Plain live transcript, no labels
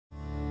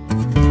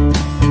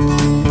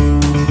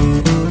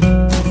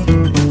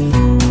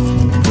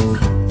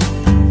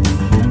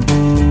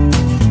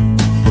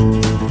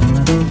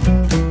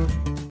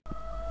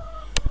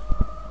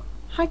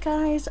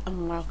guys,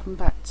 and welcome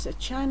back to the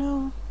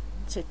channel.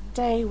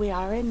 Today we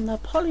are in the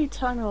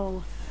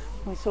polytunnel.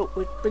 I thought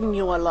we'd bring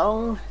you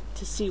along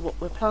to see what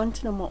we're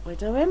planting and what we're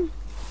doing.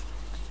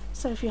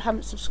 So if you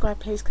haven't subscribed,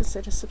 please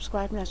consider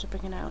subscribing as we're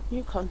bringing out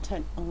new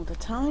content all the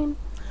time.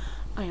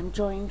 I am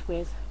joined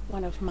with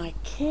one of my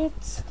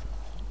kids.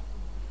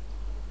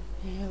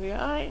 Here we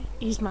are.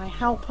 He's my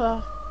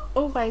helper,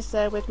 always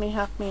there with me,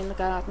 help me in the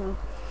garden.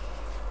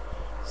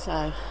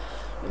 So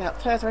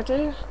without further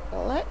ado,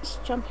 let's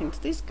jump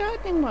into this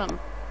gardening one.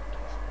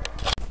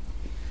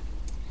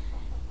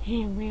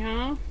 Here we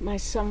are. My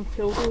son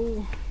filled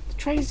all the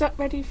trays up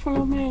ready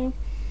for me.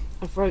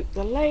 I've wrote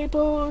the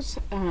labels,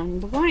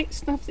 and the white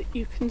stuff that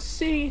you can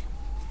see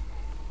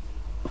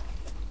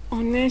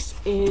on this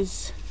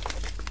is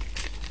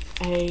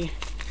a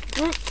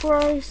root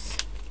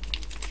growth.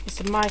 It's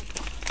a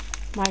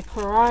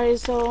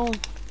mycorrhizal.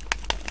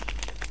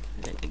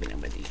 I don't even know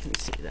whether you can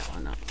see that or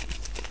not.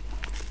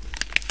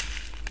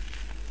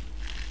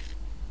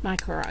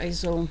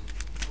 Mycorrhizal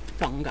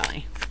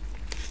fungi.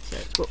 So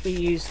it's what we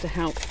use to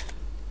help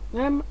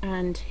them.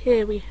 And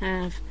here we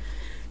have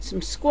some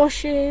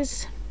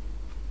squashes.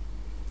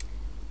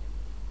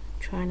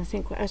 Trying to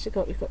think what else we've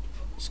got. We've got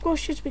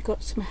squashes, we've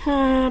got some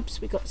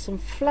herbs, we've got some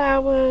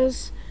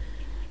flowers.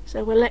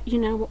 So we'll let you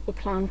know what we're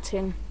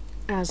planting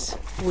as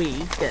we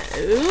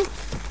go.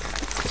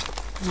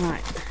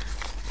 Right.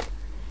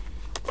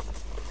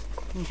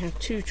 We have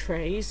two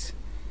trays.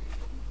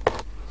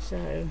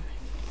 So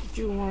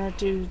do you want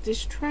to do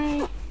this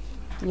tray?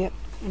 Yep.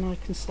 And I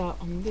can start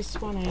on this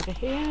one over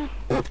here.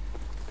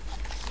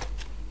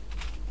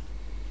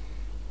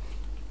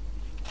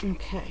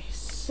 Okay,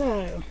 so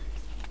I'm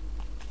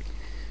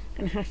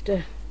going to have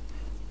to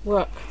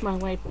work my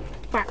way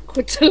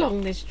backwards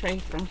along this tray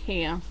from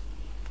here.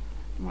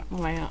 Work my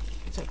way up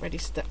because I've already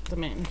stuck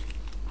them in.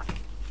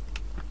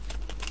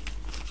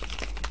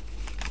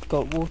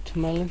 Got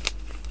watermelon.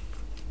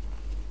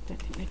 Don't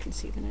think they can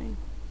see the name.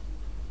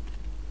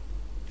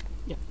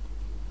 Yep.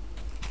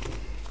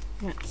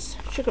 That's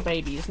Sugar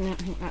Baby, isn't it? I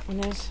think that one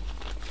is.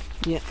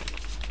 Yep.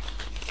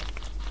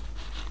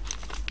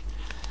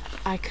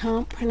 I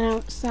can't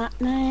pronounce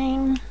that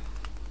name,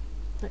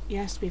 but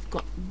yes, we've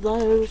got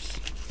those.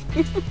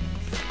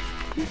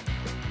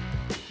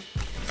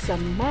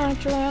 Some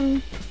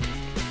marjoram.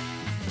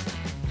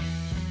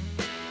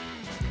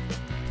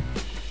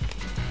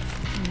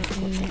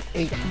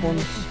 Acorn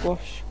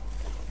squash.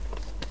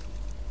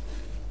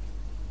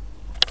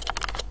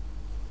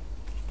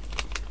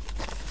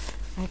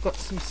 I've got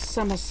some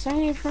summer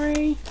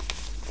savoury.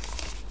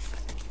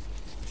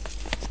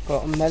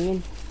 Got a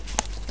melon.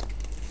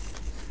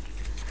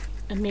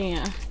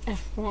 Amir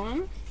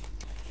F1.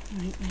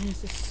 Right,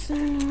 there's the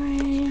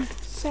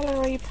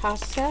celery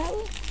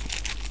parcel.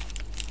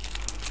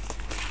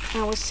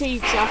 Our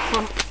seeds are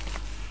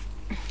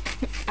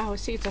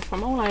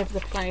from all over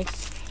the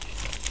place.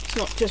 It's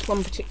not just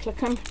one particular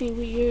company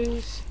we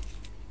use.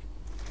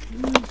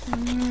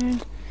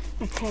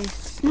 Okay,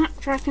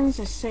 snapdragons.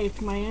 I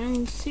saved my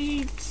own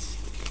seeds.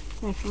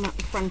 They're from at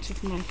the front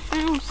of my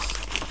house.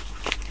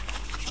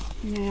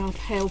 Now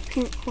pale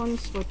pink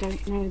ones, so I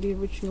don't know the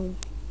original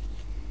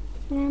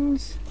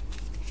ones.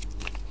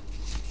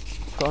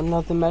 Got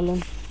another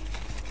melon.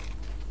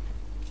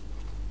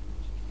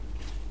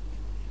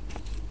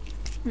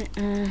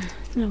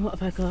 Now what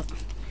have I got?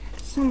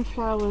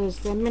 Sunflowers,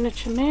 they're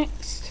miniature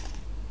mixed.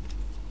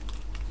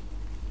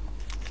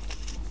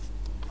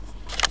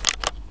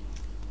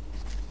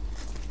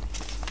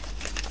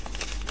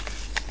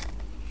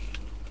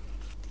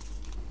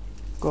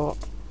 Got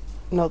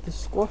another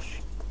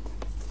squash.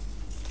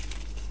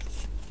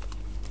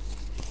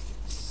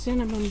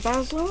 Cinnamon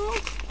basil.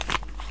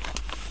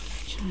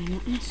 China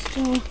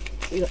Aster.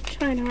 We got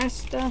China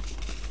Aster.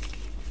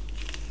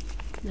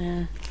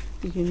 The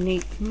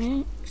unique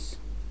mix.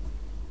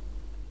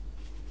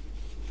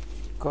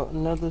 Got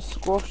another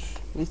squash.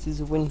 This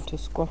is a winter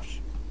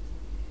squash.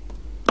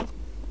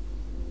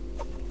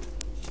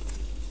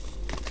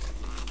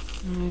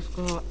 I've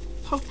got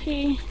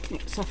poppy.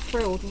 It's a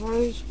frilled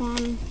rose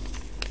one.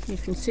 You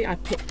can see I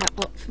picked that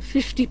up for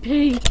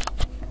 50p.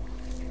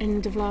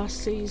 End of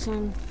last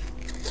season.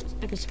 It's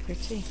ever so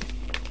pretty.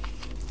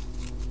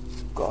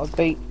 Got a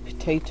baked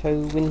potato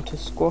winter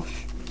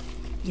squash.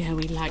 Yeah,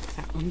 we like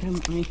that one,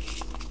 don't we?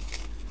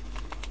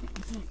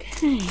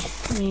 Okay,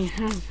 we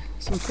have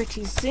some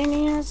pretty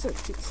zinnias.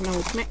 It's an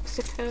old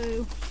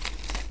Mexico.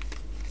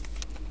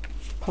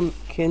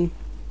 Pumpkin,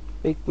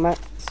 Big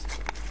Macs.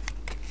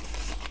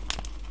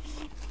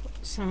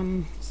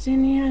 Some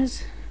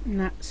zinnias,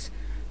 and that's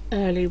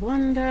Early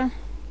Wonder.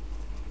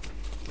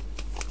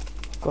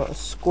 Got a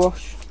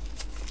squash,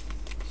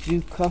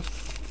 Zucca.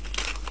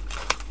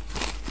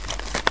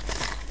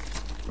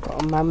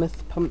 Got a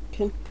mammoth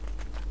pumpkin.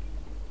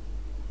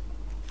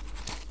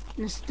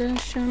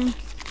 Nasturtium,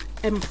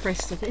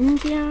 Empress of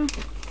India.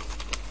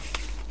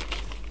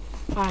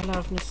 I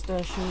love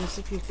nasturtiums.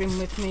 If you've been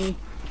with me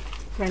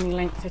for any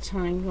length of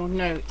time, you'll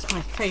know it's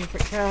my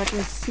favourite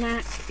garden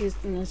snack is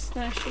the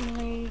nasturtium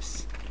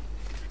leaves.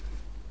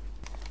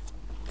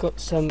 Got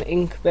some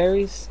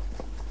inkberries.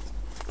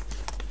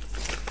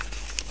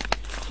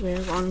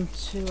 We're on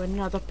to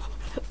another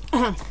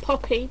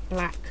poppy,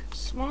 black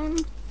swan.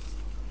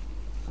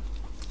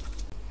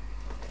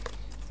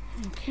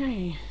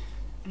 Okay,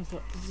 I've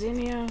got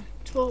zinnia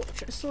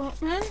torch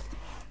assortment.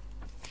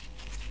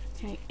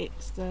 Okay,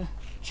 it's the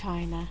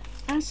China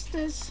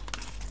asters.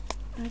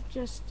 I've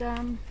just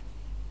Gonna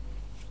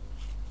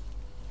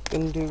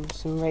do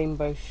some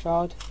rainbow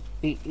shard,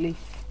 beet leaf.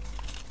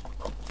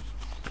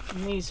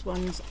 and these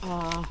ones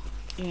are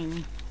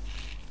in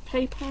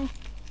paper,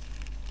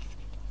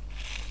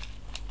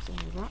 so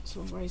that's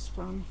always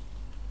fun.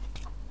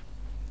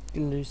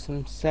 Gonna do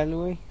some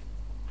celery.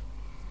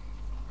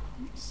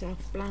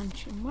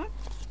 Self-blanching one.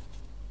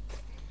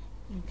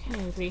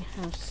 Okay, we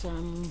have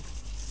some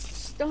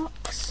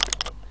stocks,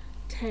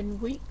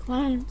 10-week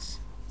ones.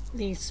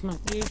 These smell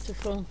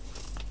beautiful.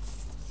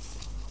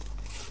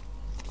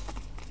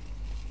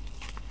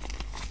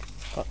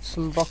 Got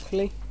some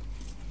broccoli.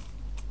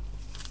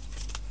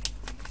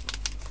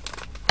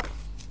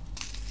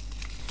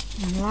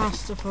 And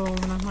last of all,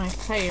 one of my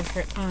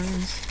favourite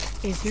ones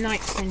is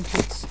night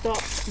scented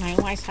stock. And I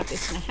always have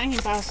this in a hanging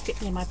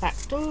basket near my back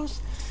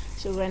doors.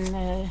 So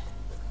when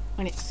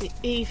it's the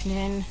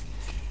evening,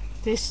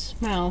 this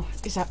smell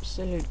is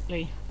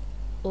absolutely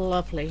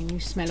lovely, and you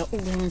smell it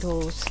all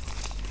indoors.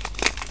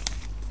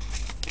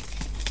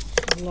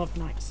 I love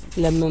night scent.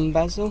 Lemon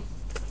basil.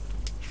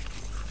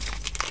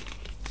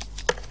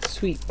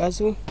 Sweet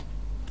basil.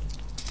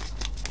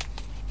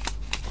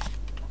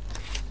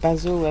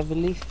 Basil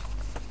everleaf.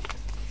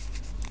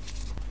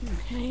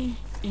 Okay,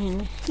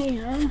 in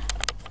here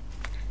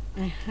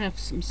I have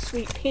some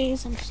sweet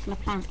peas. I'm just going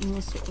to plant in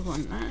this little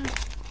one there.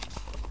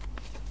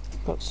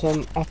 Got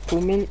some apple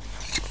mint.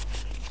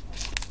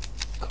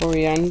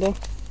 Coriander.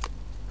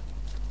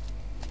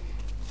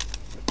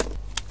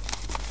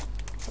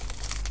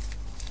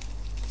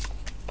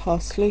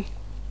 Parsley.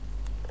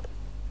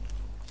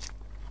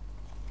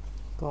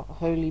 Got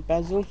holy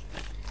basil.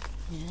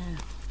 Yeah.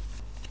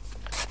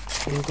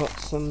 And got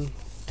some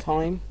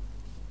thyme.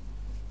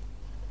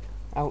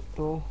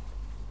 Outdoor.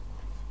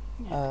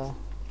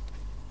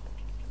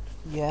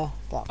 Yeah,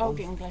 that Old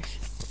one. English.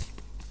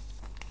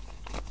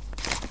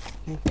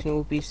 It can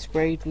all be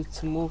sprayed with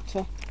some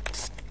water.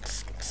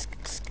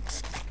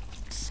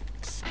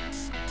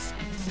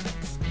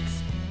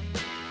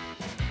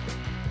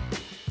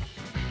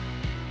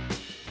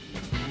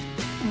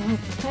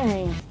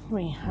 Okay,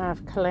 we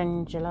have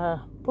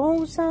calendula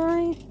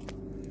bullseye.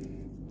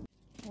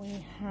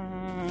 We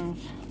have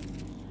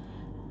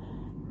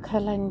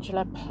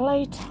calendula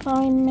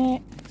playtime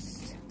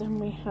mix. Then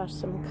we have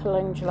some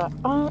calendula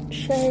art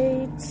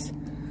shades.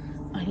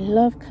 I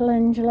love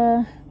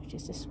calendula, which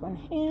is this one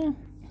here.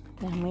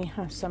 Then we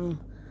have some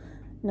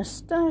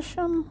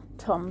nasturtium,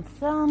 Tom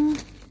Thumb,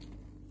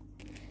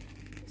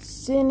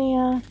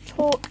 zinnia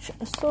torch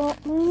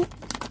assortment.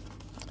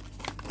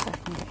 If I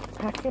can get the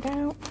packet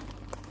out.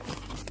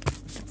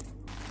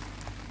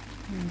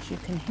 And as you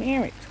can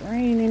hear, it's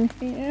raining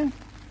here.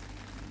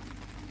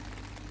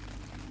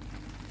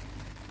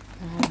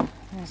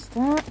 There's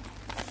that.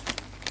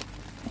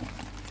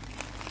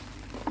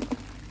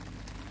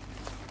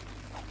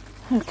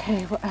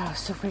 Okay, what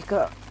else have we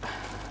got?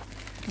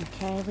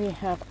 Okay, we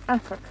have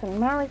African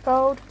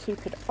marigold,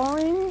 Cupid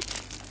orange.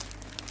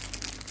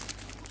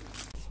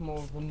 It's more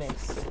of a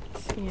mess.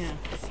 Yeah.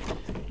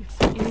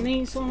 In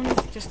these ones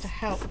just to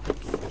help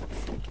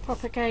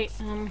propagate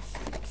them.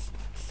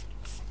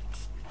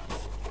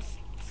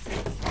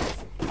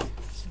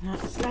 So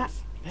that's that.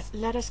 But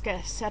let us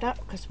get set up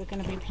because we're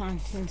going to be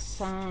planting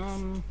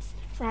some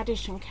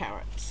radish and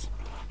carrots.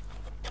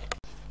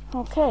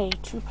 Okay,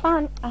 to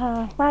plant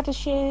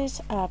radishes,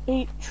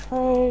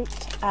 beetroot,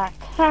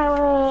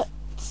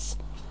 carrots.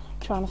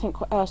 Trying to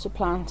think what else we're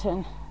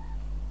planting.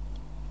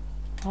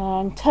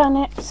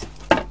 Turnips.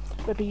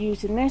 We'll be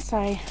using this.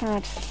 I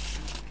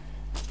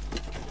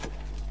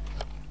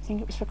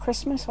think it was for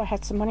Christmas, so I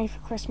had some money for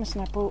Christmas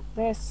and I bought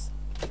this.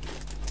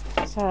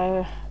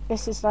 So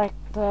this is like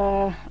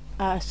the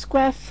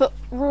square foot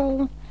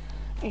rule.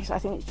 I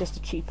think it's just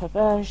a cheaper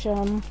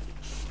version.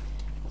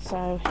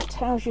 So it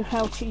tells you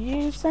how to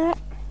use it.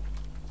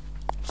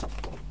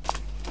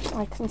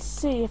 I can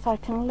see if I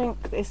can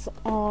link this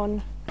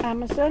on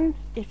Amazon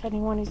if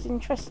anyone is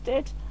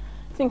interested.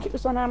 I think it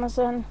was on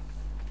Amazon.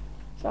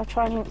 So I'll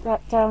try and link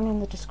that down in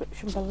the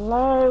description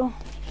below.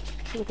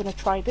 So we're going to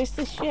try this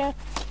year.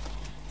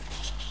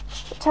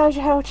 It tells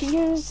you how to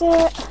use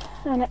it,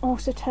 and it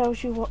also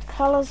tells you what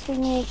colours we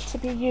need to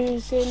be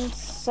using.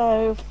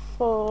 So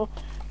for,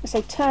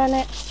 say,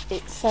 turnips,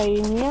 it's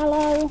saying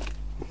yellow.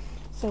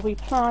 So we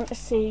plant a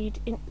seed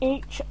in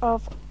each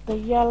of the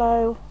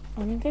yellow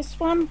on this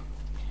one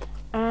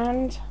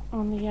and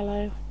on the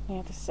yellow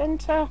near the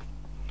centre.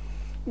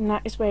 And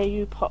that is where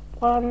you pop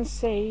one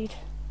seed.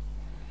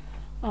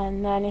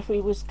 And then if we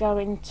was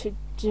going to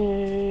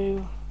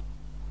do,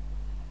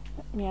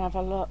 let me have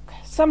a look,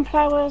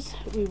 sunflowers,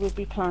 we would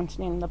be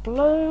planting in the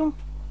blue.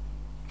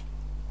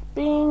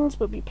 beans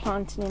we'll be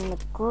planting in the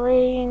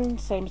green,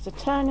 same as the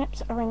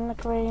turnips are in the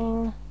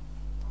green.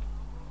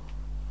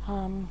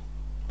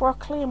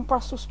 Broccoli and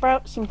Brussels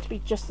sprouts seem to be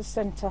just the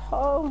centre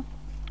hole.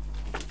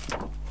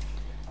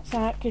 So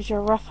that gives you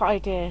a rough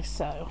idea.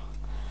 So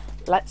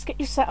let's get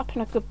you set up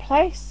in a good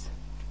place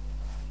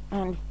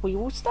and we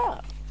will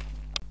start.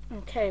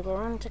 Okay,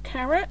 we're on to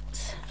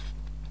carrots.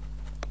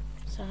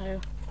 So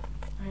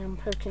I am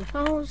poking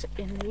holes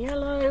in the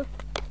yellow.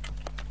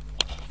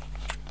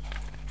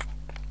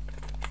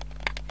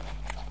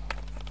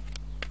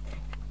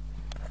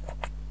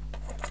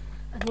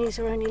 And these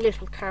are only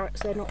little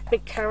carrots, they're not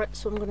big carrots,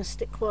 so I'm going to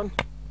stick one,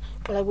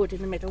 well I would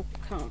in the middle,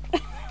 can't.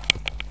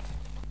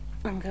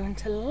 I'm going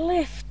to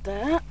lift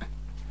that.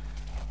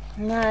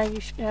 Now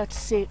you should be able to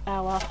see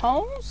our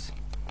holes.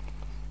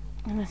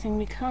 Anything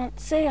we can't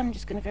see, I'm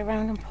just going to go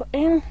around and put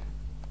in.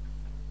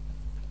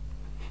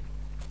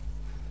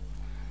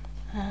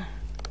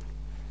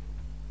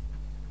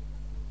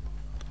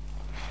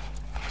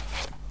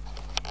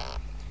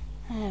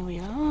 There we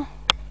are.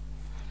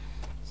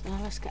 So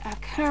let's get our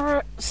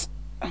carrots.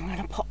 I'm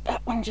going to pop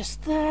that one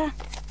just there.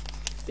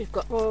 We've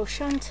got Royal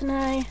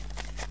Chantenay.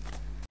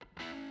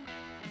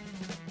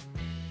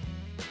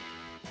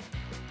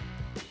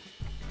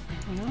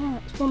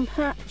 That's one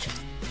patch.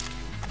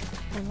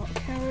 A lot of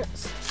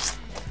carrots.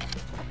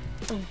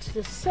 Onto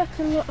the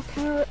second lot of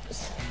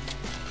carrots.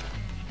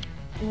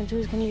 What I'm going to do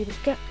is going to leave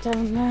a gap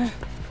down there,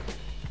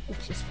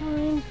 which is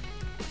fine.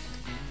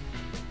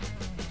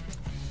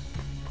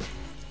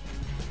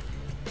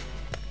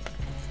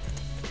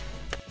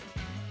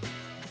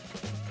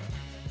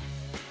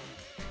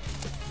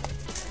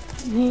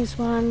 And these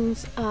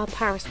ones are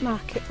Paris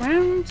Market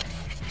Round.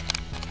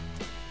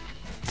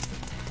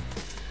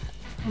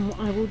 And what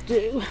I will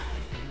do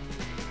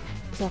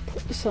is I'll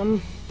put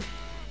some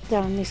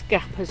down this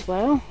gap as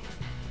well,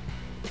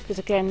 because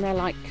again they're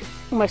like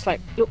almost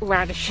like little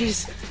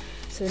radishes,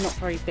 so they're not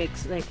very big,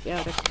 so they could be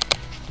able to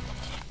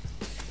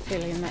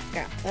fill in that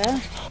gap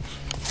there.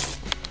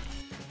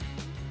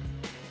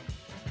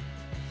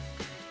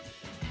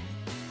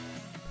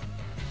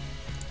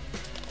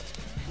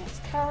 That's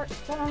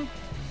carrots done.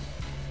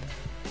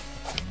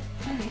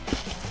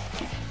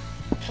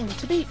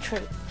 Onto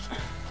beetroot.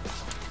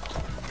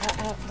 Put that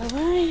out of the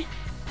way.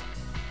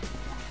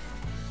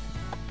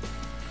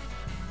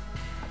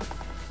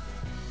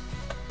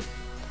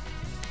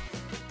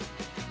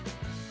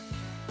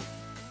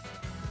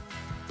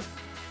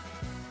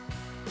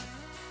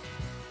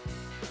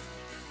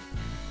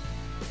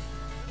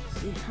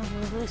 See how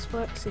well this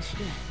works this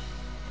year.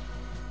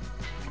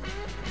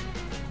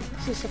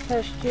 This is the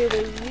first year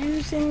we're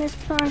using this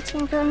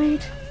planting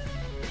guide.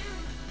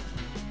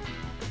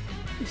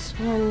 This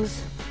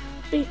one's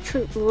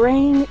Beetroot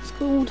Rain, it's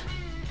called.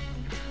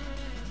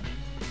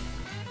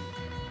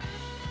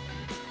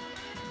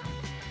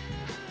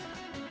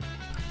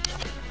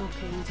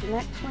 Okay, and the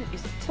next one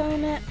is the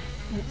turnip,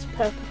 and it's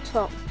purple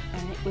top,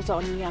 and it was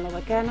on yellow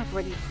again. I've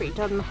already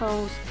pre-done the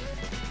holes.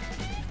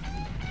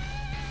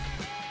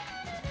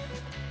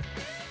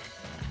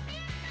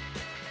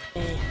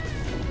 Okay,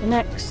 the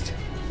next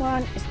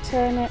one is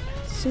turnip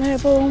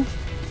snowball.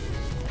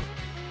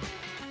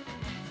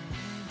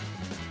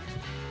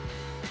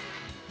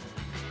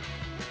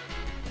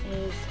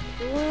 Is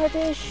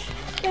radish,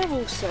 they're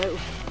also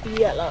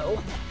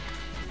yellow.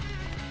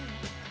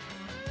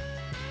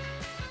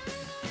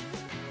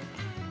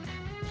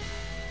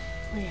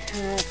 We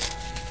have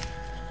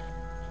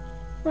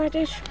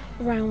radish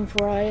round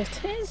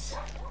varieties.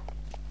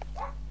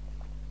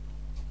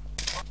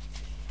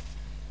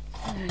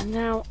 And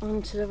now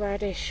onto the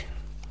radish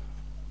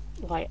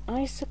white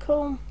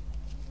icicle.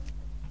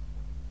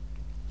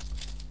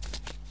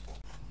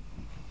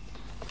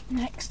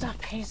 Next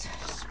up is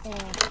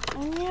spare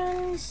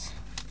onions.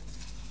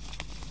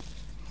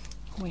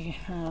 We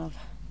have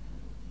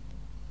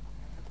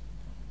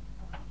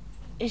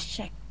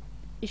Ishakura.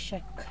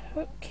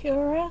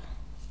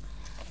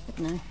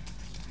 No,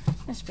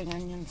 let's spring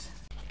onions.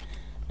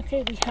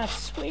 Okay, we have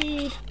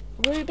Swede,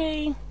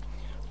 ruby,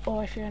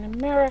 or if you're an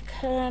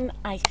American,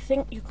 I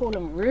think you call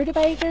them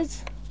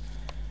rutabagas.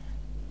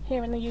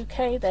 Here in the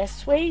UK, they're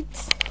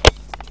Swedes,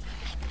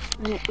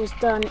 and it was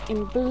done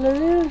in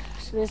blue,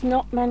 so there's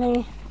not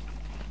many.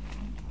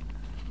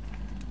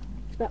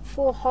 It's about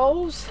 4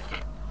 holes,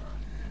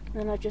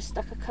 and I just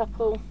stuck a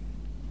couple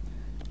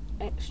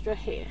extra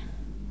here.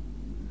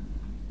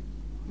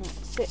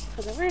 That's it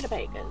for the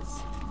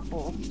rutabagas,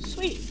 or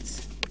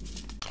Swedes.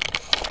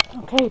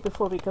 Okay,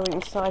 before we go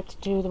inside to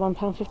do the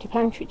 £1.50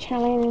 pantry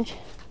challenge,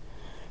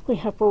 we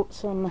have brought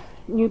some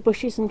new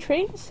bushes and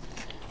trees,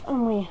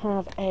 and we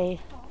have a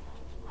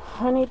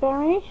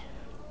honeyberry,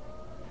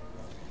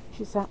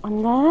 which is that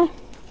one there.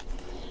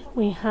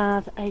 We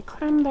have a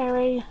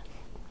cranberry,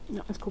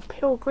 that one's called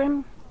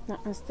Pilgrim,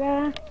 that one's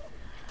there.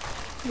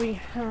 We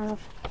have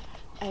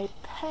a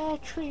pear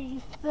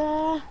tree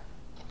there.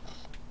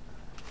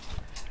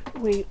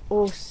 We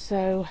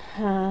also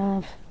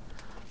have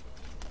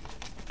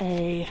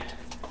a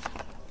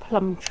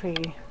plum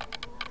tree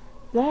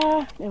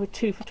there. There were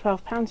 2 for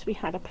 £12, we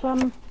had a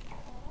plum.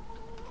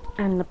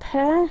 and the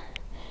pear.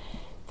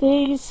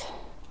 These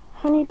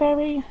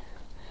honeyberry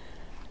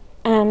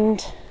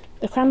and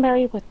the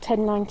cranberry were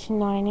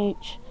 $10.99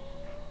 each.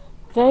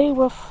 They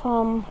were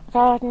from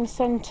Garden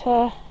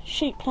Centre.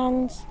 Sheep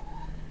plants,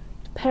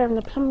 the pear and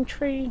the plum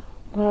tree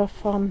were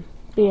from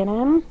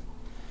B&M.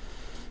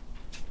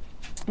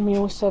 And we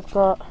also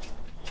got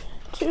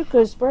 2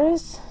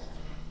 gooseberries.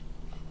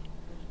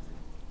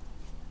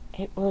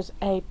 It was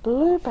a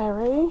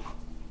blueberry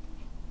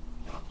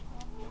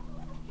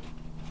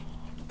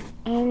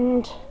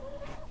and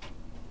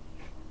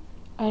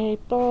a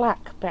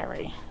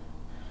blackberry.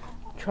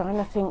 I'm trying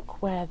to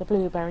think where the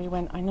blueberry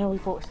went. I know we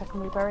bought a second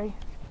blueberry.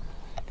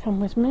 Come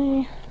with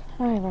me.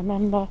 I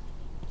remember.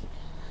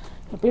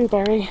 The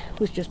blueberry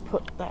was just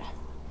put there.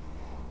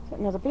 So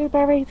another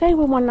blueberry. They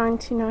were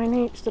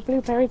 $1.99 each. The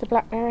blueberry, the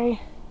blackberry.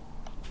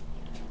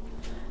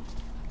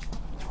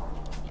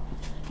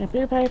 The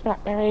blueberry,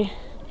 blackberry.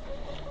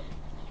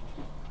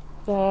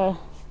 The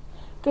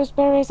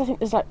gooseberries, I think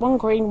there's like one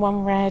green,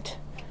 one red.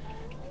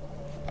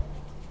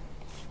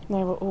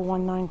 They were all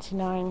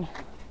 $1.99.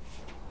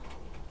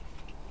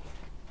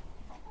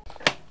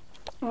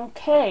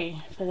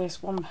 Okay, for this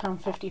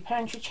 £1.50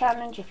 pantry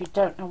challenge, if you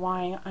don't know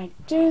why I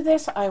do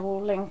this, I will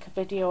link a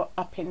video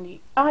up in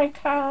the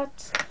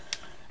iCards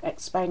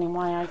explaining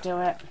why I do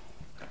it.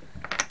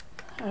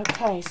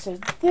 Okay, so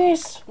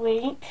this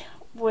week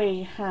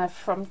we have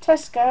from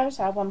Tesco's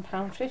our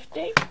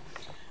 £1.50.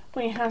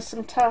 We have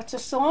some tartar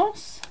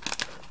sauce,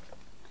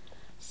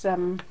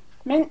 some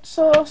mint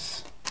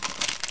sauce,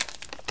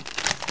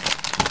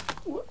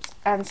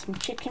 and some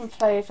chicken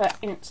flavour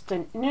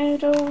instant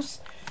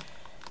noodles.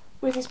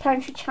 With this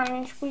pantry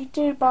challenge, we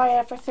do buy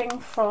everything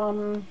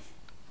from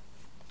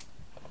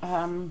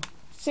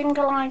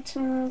single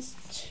items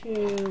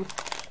to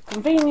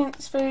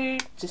convenience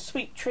food to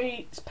sweet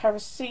treats,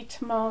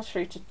 paracetamol,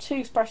 through to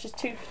toothbrushes,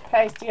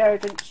 toothpaste,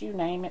 deodorants, you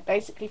name it,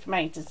 basically from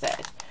A to Z.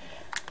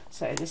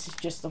 So this is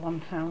just the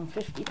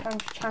 £1.50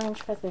 pantry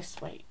challenge for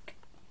this week.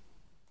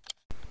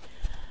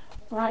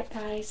 Right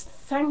guys,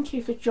 thank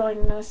you for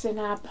joining us in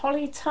our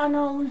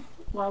polytunnel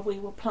while we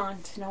were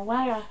planting away.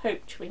 I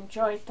hope you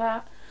enjoyed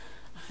that.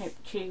 I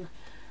hope you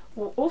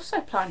will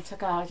also plant a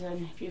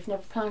garden. If you've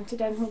never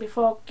planted anything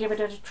before, give it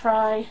a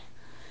try.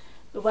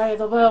 The way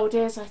the world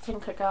is, I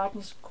think a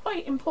garden is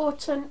quite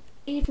important.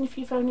 Even if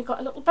you've only got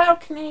a little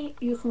balcony,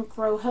 you can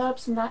grow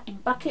herbs and that in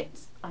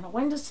buckets on a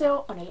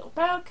windowsill on a little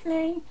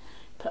balcony.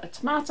 Put a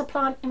tomato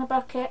plant in a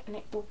bucket and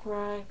it will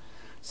grow.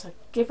 So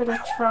give it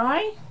a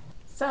try.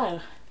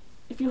 So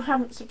if you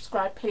haven't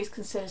subscribed, please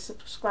consider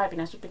subscribing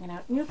as we're bringing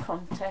out new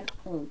content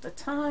all the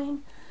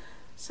time.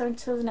 So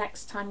until the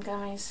next time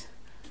guys,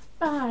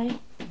 bye,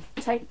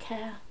 take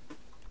care.